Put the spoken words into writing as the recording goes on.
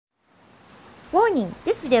Warning!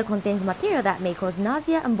 This video contains material that may cause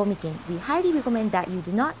nausea and vomiting. We highly recommend that you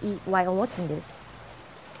do not eat while watching this.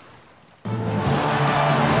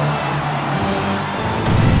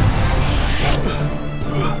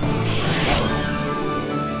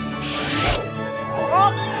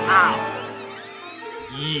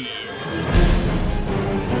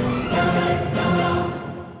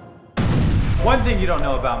 One thing you don't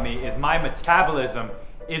know about me is my metabolism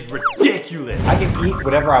is ridiculous. I can eat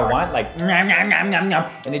whatever I want, like nom, nom, nom, nom, nom,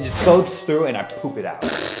 and it just goes through and I poop it out.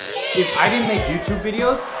 If I didn't make YouTube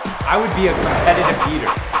videos, I would be a competitive eater.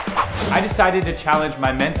 I decided to challenge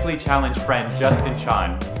my mentally challenged friend Justin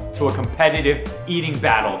Chon to a competitive eating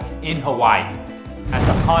battle in Hawaii at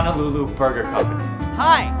the Honolulu Burger Company.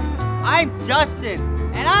 Hi, I'm Justin,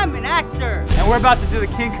 and I'm an actor. And we're about to do the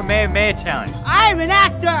King Kamehameha challenge. I'm an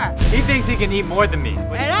actor! He thinks he can eat more than me.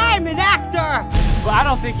 And I'm an actor! But I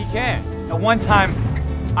don't think he can. At one time,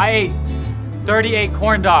 I ate 38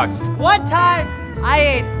 corn dogs. One time, I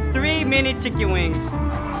ate 3 mini chicken wings.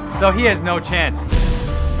 So he has no chance.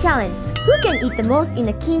 Challenge. Who can eat the most in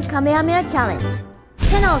the King Kamehameha challenge?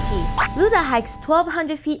 Penalty. Loser hikes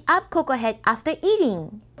 1,200 feet up Coco Head after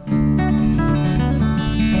eating. We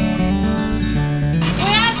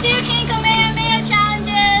have 2 King Kamehameha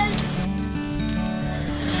challenges!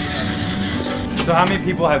 So how many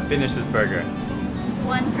people have finished this burger?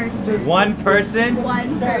 1 person. 1 person?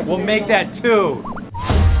 1 person. We'll make that 2.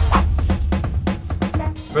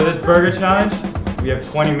 For this burger challenge, we have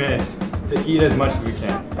 20 minutes to eat as much as we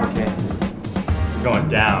can. Okay. It's going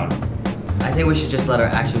down. I think we should just let our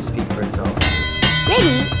actions speak for itself.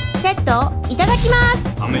 Ready, set,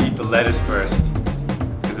 itadakimasu! I'm gonna eat the lettuce first,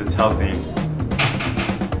 because it's healthy.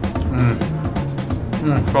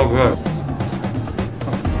 So good.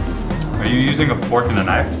 Are you using a fork and a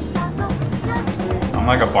knife? I'm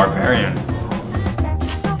like a barbarian.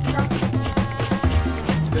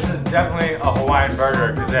 This is definitely a Hawaiian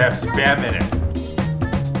burger because they have Spam in it.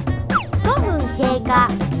 5分経過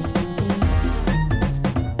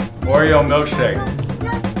Oreo milkshake.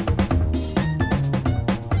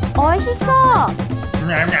 美味しそう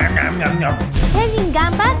Nom, nom, nom, nom, nom. ケビン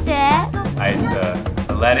頑張って I ate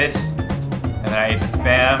the lettuce, and then I ate the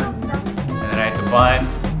Spam, and then I ate the bun,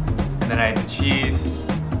 and then I ate the cheese,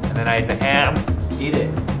 and then I ate the ham. Eat it.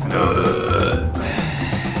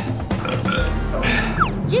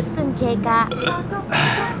 10分経過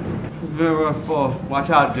Very full.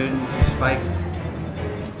 Watch out, dude. Spike.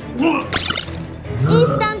 イン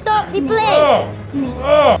スタントリプレイ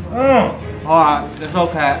Alright, it's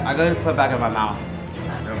okay. I gotta put it back in my mouth.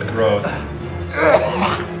 That's gross.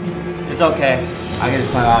 It's okay. I can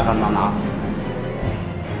just put it back in my mouth.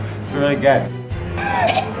 It's really good.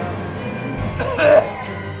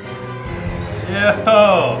 Ew.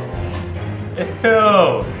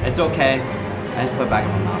 Ew. It's okay. I just put it back in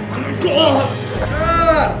my mouth.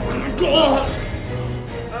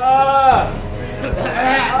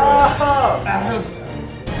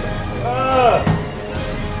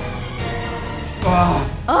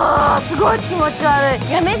あーすごい気持ち悪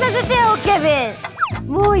いやめさせてよケビン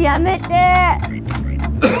もうやめて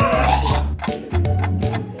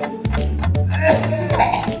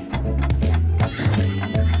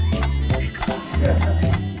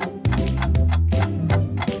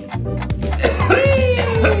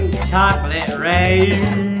Chocolate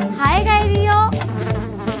rain. ハエがいるよ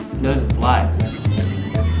No, it's fly.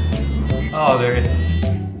 Oh, there it is.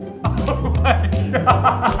 Oh my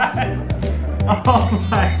god. Oh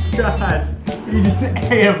my god. He just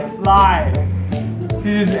ate a fly. He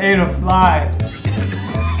just ate a fly.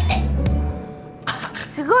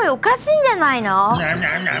 すごいおかしいんじゃないの Nom,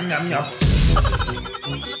 nom, nom, nom, nom.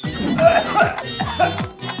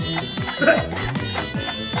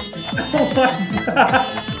 Oh my god.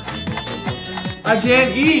 I can't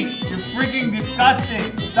eat. You're freaking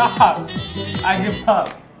disgusting. Stop. I give up.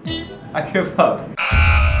 I give up.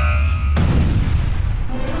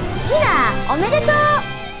 ヒナおめでと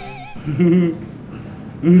う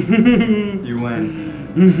You win.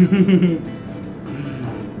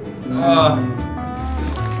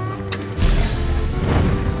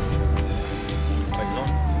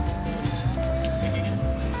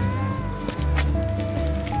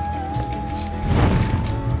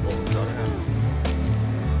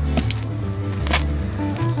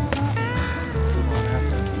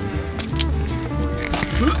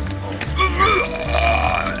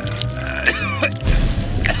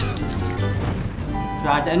 So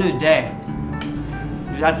at the end of the day,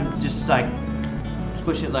 you have to just like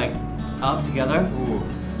squish it like up together. Ooh.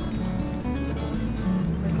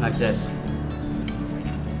 Like this.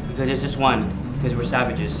 Because it's just one. Because we're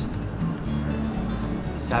savages.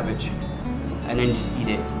 Savage. and then just eat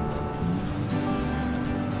it.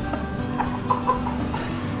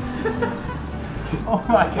 Oh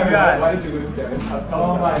my god. Why did you lose that?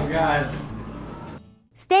 Oh my god.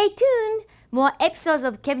 Stay tuned! More episodes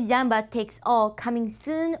of KEVJUMBA Takes All coming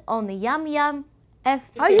soon on the YOMYOMF.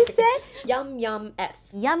 How you say? YOMYOMF.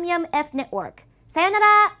 YOMYOMF Network.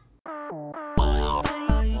 Sayonara!